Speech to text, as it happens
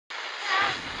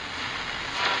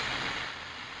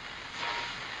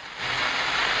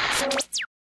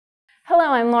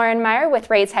I'm Lauren Meyer with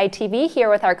Raise High TV, here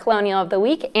with our Colonial of the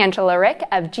Week, Angela Ryck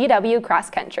of GW Cross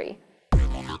Country.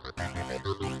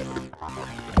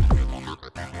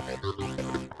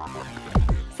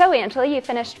 So Angela, you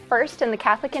finished first in the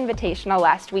Catholic Invitational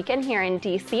last weekend here in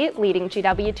DC, leading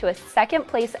GW to a second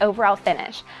place overall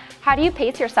finish. How do you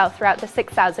pace yourself throughout the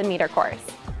 6,000 meter course?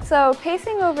 So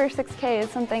pacing over 6K is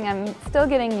something I'm still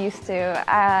getting used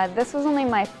to. This was only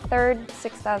my third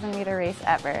 6,000 meter race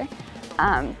ever.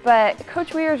 But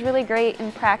Coach Weir is really great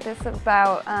in practice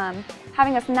about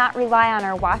having us not rely on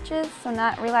our watches, so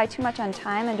not rely too much on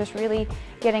time and just really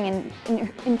getting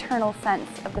an internal sense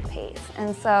of the pace.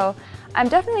 And so I'm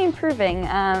definitely improving.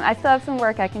 I still have some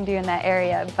work I can do in that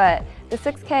area, but the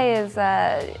 6K is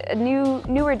a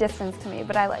newer distance to me,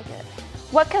 but I like it.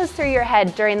 What goes through your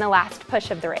head during the last push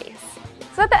of the race?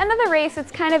 So at the end of the race,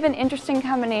 it's kind of an interesting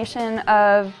combination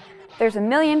of there's a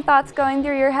million thoughts going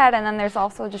through your head, and then there's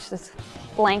also just this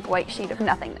blank white sheet of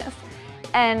nothingness.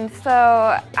 And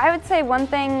so I would say one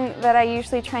thing that I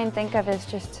usually try and think of is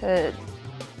just to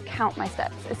count my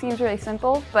steps. It seems really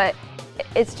simple, but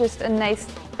it's just a nice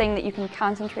thing that you can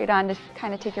concentrate on to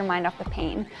kind of take your mind off the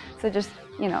pain. So just,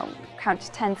 count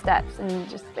to 10 steps and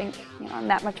just think, I'm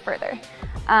that much further.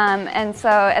 And so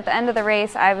at the end of the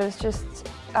race, I was just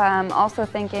also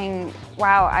thinking,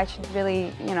 wow, I should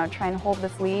really, try and hold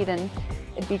this lead, and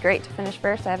it'd be great to finish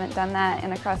first. I haven't done that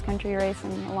in a cross-country race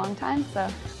in a long time, so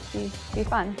it'd be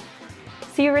fun.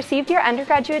 So you received your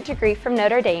undergraduate degree from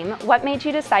Notre Dame. What made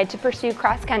you decide to pursue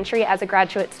cross-country as a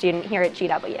graduate student here at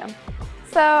GW?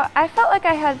 So I felt like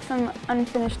I had some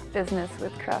unfinished business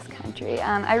with cross-country.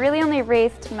 I really only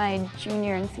raced my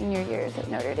junior and senior years at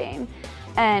Notre Dame,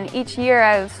 and each year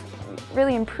I was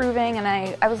really improving, and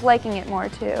I was liking it more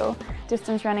too.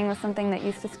 Distance running was something that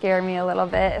used to scare me a little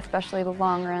bit, especially the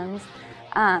long runs.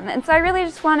 And so I really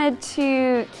just wanted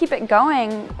to keep it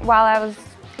going while I was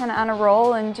kind of on a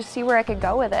roll and just see where I could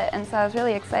go with it. And so I was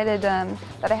really excited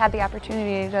that I had the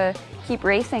opportunity to keep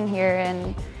racing here.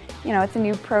 And it's a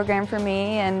new program for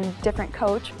me and different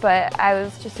coach, but I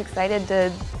was just excited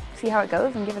to see how it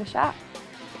goes and give it a shot.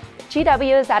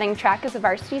 GW is adding track as a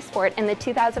varsity sport in the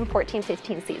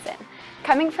 2014-15 season.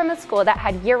 Coming from a school that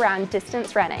had year-round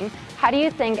distance running, how do you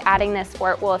think adding this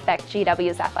sport will affect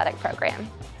GW's athletic program?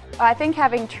 I think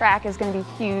having track is going to be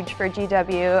huge for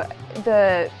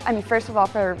GW. First of all,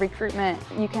 for recruitment,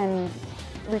 you can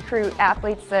recruit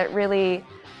athletes that really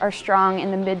are strong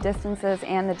in the mid-distances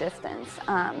and the distance.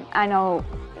 I know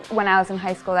when I was in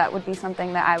high school, that would be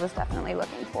something that I was definitely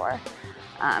looking for.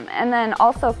 And then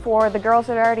also for the girls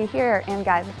that are already here, and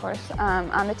guys of course,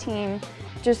 on the team,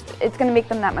 it's going to make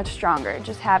them that much stronger,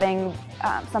 just having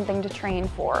something to train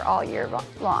for all year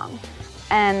long.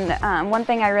 And one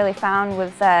thing I really found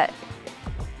was that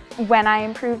when I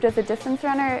improved as a distance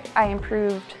runner, I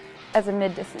improved as a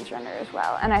mid-distance runner as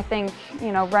well. And I think,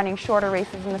 running shorter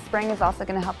races in the spring is also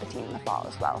going to help the team in the fall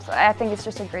as well. So I think it's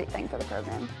just a great thing for the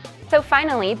program. So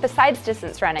finally, besides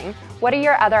distance running, what are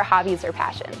your other hobbies or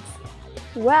passions?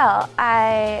 Well,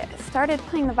 I started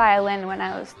playing the violin when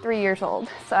I was 3 years old,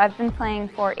 so I've been playing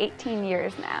for 18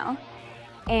 years now.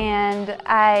 And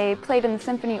I played in the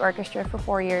symphony orchestra for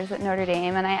 4 years at Notre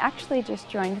Dame, and I actually just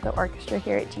joined the orchestra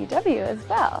here at GW as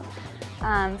well.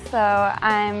 So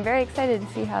I'm very excited to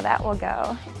see how that will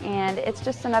go. And it's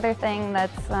just another thing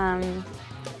that's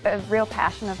a real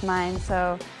passion of mine.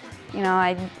 So,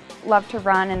 I love to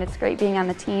run, and it's great being on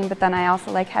the team, but then I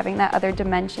also like having that other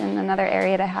dimension, another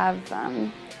area to have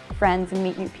friends and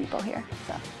meet new people here.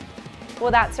 So. Well,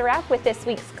 that's a wrap with this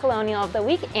week's Colonial of the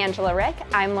Week. Angela Ryck,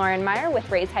 I'm Lauren Meyer with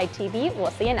Raise High TV.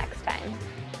 We'll see you next time.